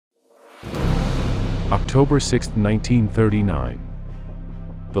October 6, 1939.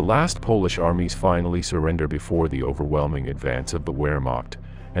 The last Polish armies finally surrender before the overwhelming advance of the Wehrmacht,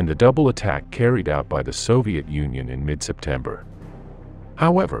 and the double attack carried out by the Soviet Union in mid-September.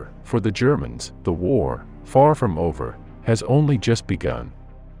 However, for the Germans, the war, far from over, has only just begun.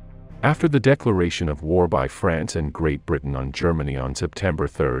 After the declaration of war by France and Great Britain on Germany on September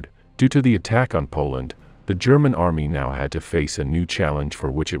 3, due to the attack on Poland, the German army now had to face a new challenge for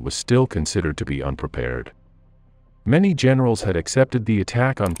which it was still considered to be unprepared. Many generals had accepted the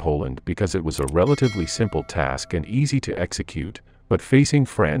attack on Poland because it was a relatively simple task and easy to execute, but facing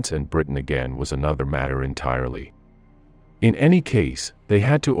France and Britain again was another matter entirely. In any case, they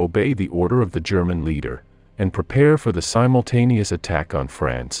had to obey the order of the German leader, and prepare for the simultaneous attack on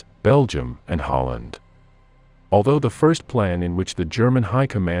France, Belgium, and Holland. Although the first plan in which the German High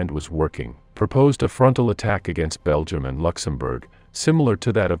Command was working proposed a frontal attack against Belgium and Luxembourg, similar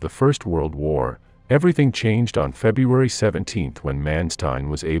to that of the First World War, everything changed on February 17 when Manstein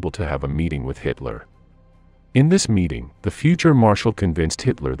was able to have a meeting with Hitler. In this meeting, the future Marshal convinced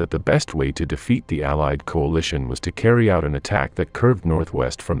Hitler that the best way to defeat the Allied coalition was to carry out an attack that curved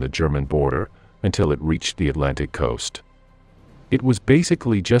northwest from the German border until it reached the Atlantic coast. It was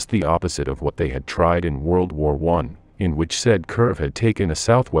basically just the opposite of what they had tried in World War I, in which said curve had taken a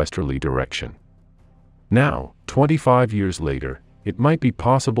southwesterly direction. Now, 25 years later, it might be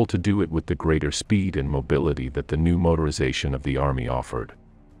possible to do it with the greater speed and mobility that the new motorization of the army offered.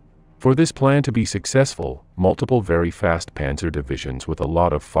 For this plan to be successful, multiple very fast panzer divisions with a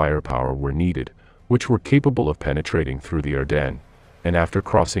lot of firepower were needed, which were capable of penetrating through the Ardennes, and after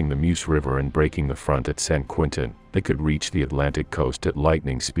crossing the Meuse River and breaking the front at Saint-Quentin, they could reach the Atlantic coast at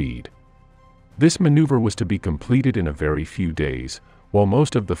lightning speed. This maneuver was to be completed in a very few days, while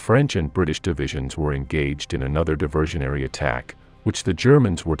most of the French and British divisions were engaged in another diversionary attack, which the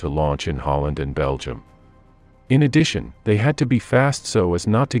Germans were to launch in Holland and Belgium. In addition, they had to be fast so as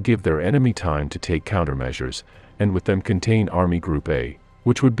not to give their enemy time to take countermeasures, and with them contain Army Group A,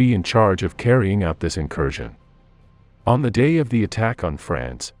 which would be in charge of carrying out this incursion. On the day of the attack on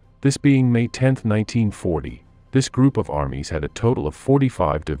France, this being May 10, 1940, this group of armies had a total of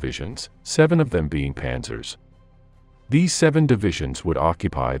 45 divisions, 7 of them being panzers. These 7 divisions would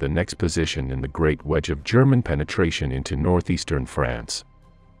occupy the next position in the great wedge of German penetration into northeastern France.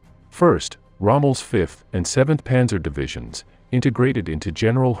 First, Rommel's 5th and 7th Panzer Divisions, integrated into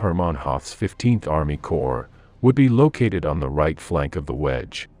General Hermann Hoth's 15th Army Corps, would be located on the right flank of the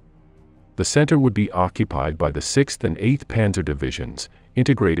wedge. The center would be occupied by the 6th and 8th Panzer Divisions,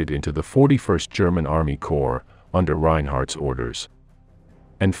 integrated into the 41st German Army Corps, under Reinhardt's orders.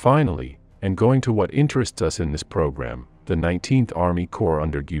 And finally, and going to what interests us in this program, the 19th Army Corps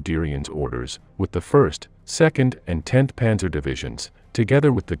under Guderian's orders, with the 1st, 2nd, and 10th Panzer Divisions,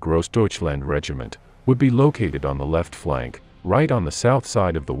 together with the Großdeutschland regiment, would be located on the left flank, right on the south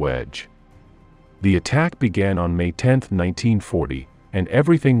side of the wedge. The attack began on May 10, 1940, and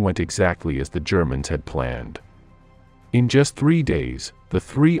everything went exactly as the Germans had planned. In just 3 days, the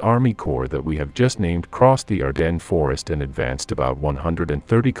 3 Army Corps that we have just named crossed the Ardennes forest and advanced about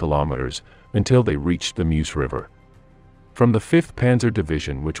 130 kilometers until they reached the Meuse River. From the 5th Panzer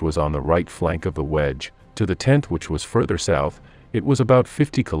Division, which was on the right flank of the wedge, to the 10th, which was further south, it was about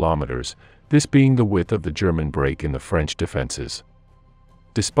 50 kilometers, this being the width of the German break in the French defenses.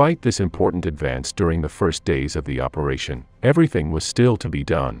 Despite this important advance during the first days of the operation, everything was still to be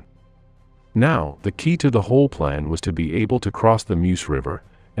done. Now, the key to the whole plan was to be able to cross the Meuse River,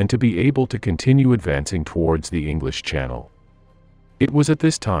 and to be able to continue advancing towards the English Channel. It was at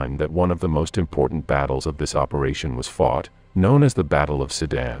this time that one of the most important battles of this operation was fought, known as the Battle of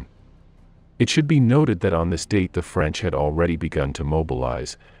Sedan. It should be noted that on this date the French had already begun to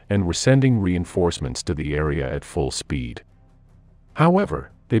mobilize, and were sending reinforcements to the area at full speed.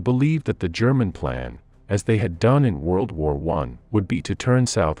 However, they believed that the German plan, as they had done in World War I, would be to turn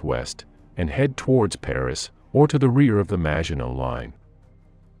southwest, and head towards Paris, or to the rear of the Maginot Line.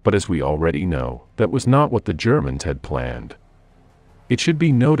 But as we already know, that was not what the Germans had planned. It should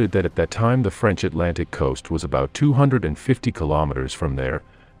be noted that at that time the French Atlantic coast was about 250 kilometers from there,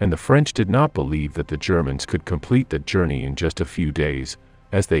 and the French did not believe that the Germans could complete that journey in just a few days,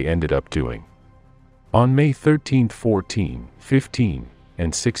 as they ended up doing. On May 13, 14, 15,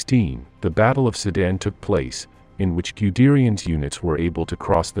 and 16, the Battle of Sedan took place, in which Guderian's units were able to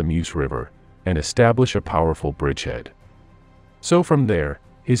cross the Meuse River, and establish a powerful bridgehead. So from there,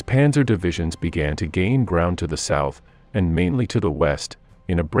 his panzer divisions began to gain ground to the south, and mainly to the west,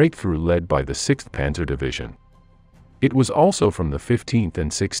 in a breakthrough led by the 6th Panzer Division. It was also from the 15th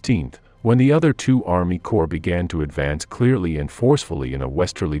and 16th, when the other 2 Army Corps began to advance clearly and forcefully in a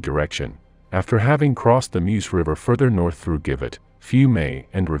westerly direction, after having crossed the Meuse River further north through Givet, Fiume,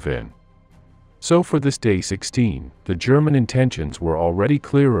 and Ravenne. So for this day 16, the German intentions were already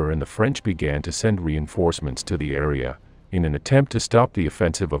clearer and the French began to send reinforcements to the area, in an attempt to stop the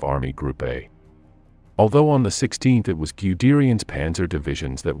offensive of Army Group A. Although on the 16th it was Guderian's panzer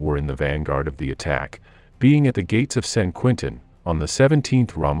divisions that were in the vanguard of the attack, being at the gates of Saint-Quentin, on the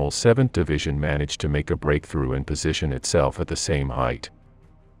 17th Rommel's 7th Division managed to make a breakthrough and position itself at the same height.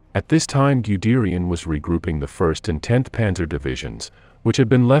 At this time Guderian was regrouping the 1st and 10th Panzer Divisions, which had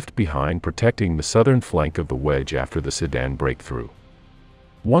been left behind protecting the southern flank of the wedge after the Sedan breakthrough.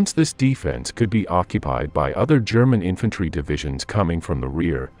 Once this defense could be occupied by other German infantry divisions coming from the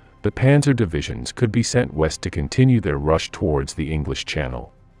rear, the Panzer Divisions could be sent west to continue their rush towards the English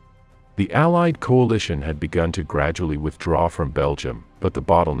Channel. The Allied coalition had begun to gradually withdraw from Belgium, but the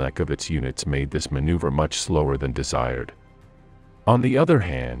bottleneck of its units made this maneuver much slower than desired. On the other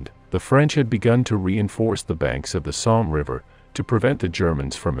hand, the French had begun to reinforce the banks of the Somme River to prevent the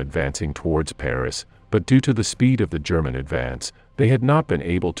Germans from advancing towards Paris, but due to the speed of the German advance, they had not been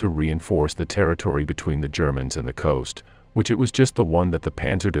able to reinforce the territory between the Germans and the coast, which it was just the one that the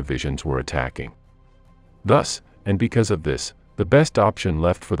Panzer Divisions were attacking. Thus, and because of this, the best option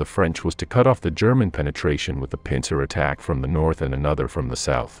left for the French was to cut off the German penetration with a pincer attack from the north and another from the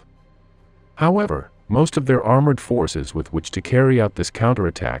south. However, most of their armored forces with which to carry out this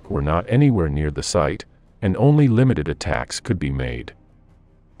counterattack were not anywhere near the site, and only limited attacks could be made.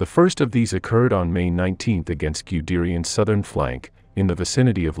 The first of these occurred on May 19 against Guderian's southern flank, in the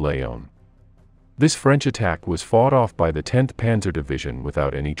vicinity of Laon. This French attack was fought off by the 10th Panzer Division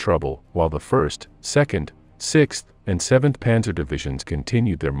without any trouble, while the 1st, 2nd, 6th, and 7th Panzer Divisions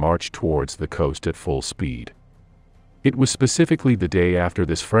continued their march towards the coast at full speed. It was specifically the day after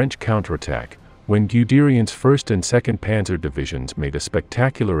this French counterattack, when Guderian's 1st and 2nd Panzer Divisions made a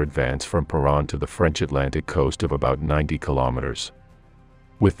spectacular advance from Peronne to the French Atlantic coast of about 90 kilometers.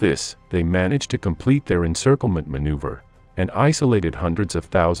 With this, they managed to complete their encirclement maneuver, and isolated hundreds of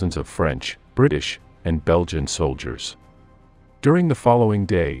thousands of French, British, and Belgian soldiers. During the following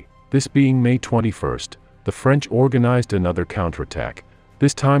day, this being May 21st, the French organized another counterattack,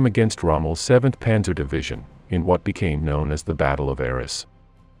 this time against Rommel's 7th Panzer Division, in what became known as the Battle of Arras.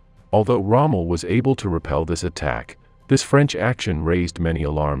 Although Rommel was able to repel this attack, this French action raised many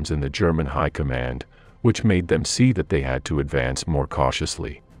alarms in the German High Command, which made them see that they had to advance more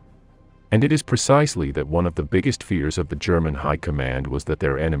cautiously. And it is precisely that one of the biggest fears of the German High Command was that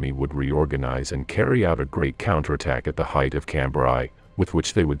their enemy would reorganize and carry out a great counterattack at the height of Cambrai, with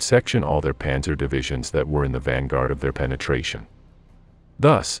which they would section all their panzer divisions that were in the vanguard of their penetration.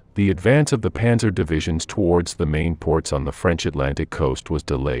 Thus, the advance of the panzer divisions towards the main ports on the French Atlantic coast was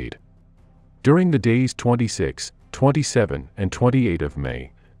delayed. During the days 26, 27, and 28 of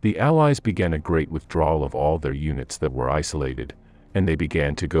May, the Allies began a great withdrawal of all their units that were isolated, and they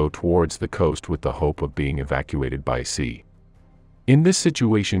began to go towards the coast with the hope of being evacuated by sea. In this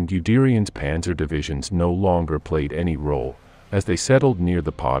situation, Guderian's panzer divisions no longer played any role, as they settled near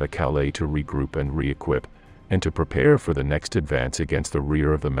the Pas-de-Calais to regroup and re-equip, and to prepare for the next advance against the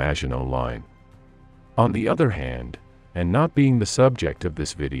rear of the Maginot Line. On the other hand, and not being the subject of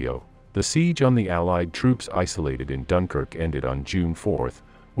this video, the siege on the Allied troops isolated in Dunkirk ended on June 4th,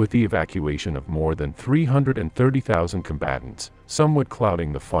 with the evacuation of more than 330,000 combatants, somewhat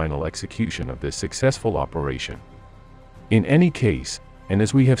clouding the final execution of this successful operation. In any case, and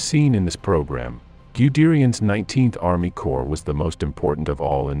as we have seen in this program, Guderian's 19th Army Corps was the most important of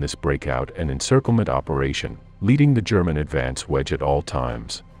all in this breakout and encirclement operation, leading the German advance wedge at all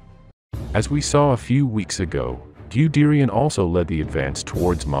times. As we saw a few weeks ago, Guderian also led the advance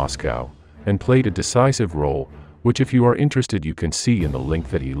towards Moscow, and played a decisive role, which if you are interested you can see in the link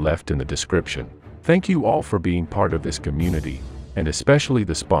that he left in the description. Thank you all for being part of this community, and especially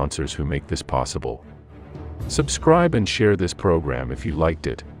the sponsors who make this possible. Subscribe and share this program if you liked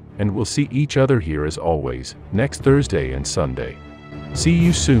it, and we'll see each other here as always, next Thursday and Sunday. See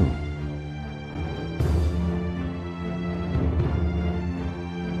you soon.